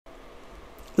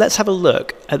let's have a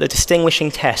look at the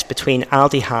distinguishing test between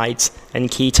aldehydes and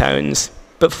ketones.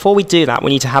 But before we do that, we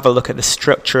need to have a look at the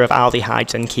structure of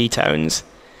aldehydes and ketones.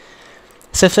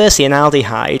 So firstly, an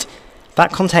aldehyde,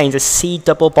 that contains a C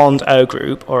double bond O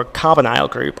group, or a carbonyl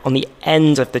group, on the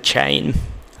end of the chain.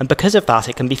 And because of that,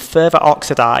 it can be further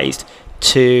oxidized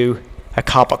to a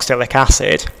carboxylic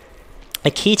acid. A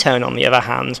ketone, on the other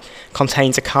hand,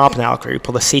 contains a carbonyl group,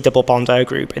 or the C double bond O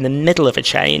group, in the middle of a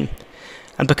chain.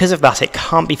 And because of that, it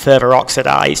can't be further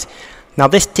oxidized. Now,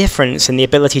 this difference in the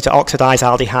ability to oxidize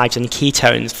aldehydes and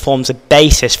ketones forms a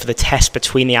basis for the test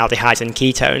between the aldehydes and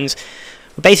ketones.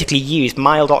 We basically use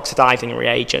mild oxidizing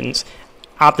reagents,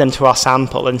 add them to our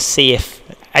sample, and see if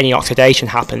any oxidation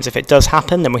happens. If it does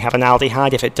happen, then we have an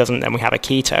aldehyde. If it doesn't, then we have a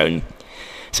ketone.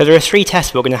 So there are three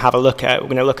tests we're going to have a look at. We're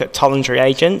going to look at Tollens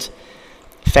reagent,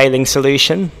 failing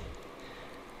solution,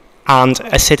 and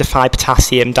acidified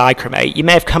potassium dichromate. You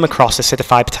may have come across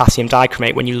acidified potassium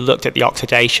dichromate when you looked at the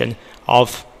oxidation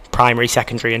of primary,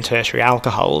 secondary, and tertiary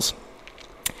alcohols.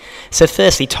 So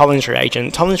firstly, Tollens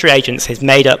reagent. Tollens reagents is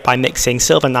made up by mixing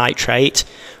silver nitrate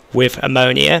with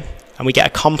ammonia, and we get a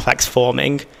complex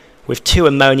forming with two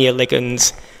ammonia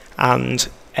ligands and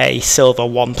a silver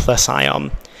 1+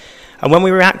 ion. And when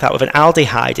we react that with an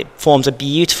aldehyde, it forms a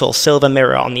beautiful silver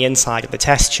mirror on the inside of the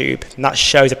test tube, and that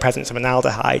shows the presence of an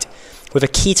aldehyde. With a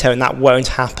ketone, that won't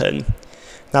happen.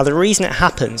 Now, the reason it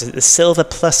happens is that the silver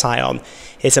plus ion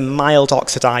is a mild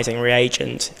oxidizing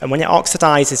reagent, and when it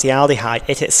oxidizes the aldehyde,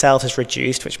 it itself is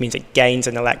reduced, which means it gains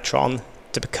an electron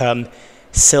to become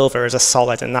silver as a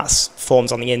solid, and that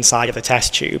forms on the inside of the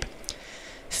test tube.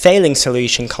 Failing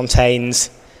solution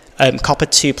contains copper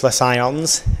 2+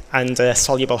 ions and a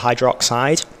soluble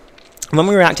hydroxide. And when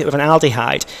we react it with an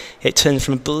aldehyde, it turns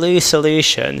from a blue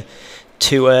solution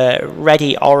to a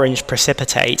reddy orange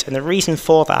precipitate, and the reason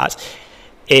for that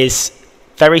is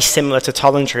very similar to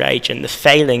Tollens reagent. The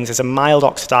failings is a mild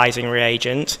oxidizing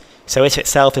reagent, so it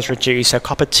itself is reduced, so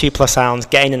copper 2+ ions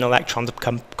gain an electron to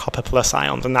become copper plus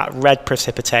ions, and that red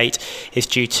precipitate is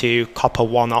due to copper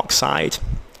 1 oxide.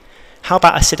 How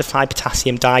about acidified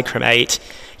potassium dichromate?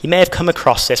 You may have come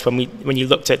across this when you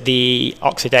looked at the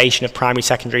oxidation of primary,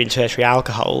 secondary, and tertiary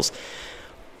alcohols.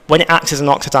 When it acts as an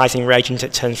oxidizing reagent,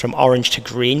 it turns from orange to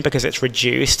green because it's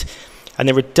reduced, and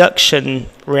the reduction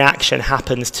reaction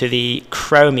happens to the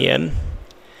chromium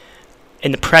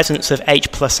in the presence of H+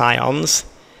 ions.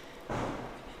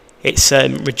 It's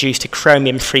reduced to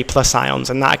chromium 3+ ions,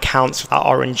 and that accounts for that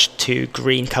orange to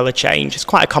green color change. It's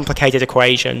quite a complicated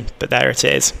equation, but there it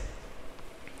is.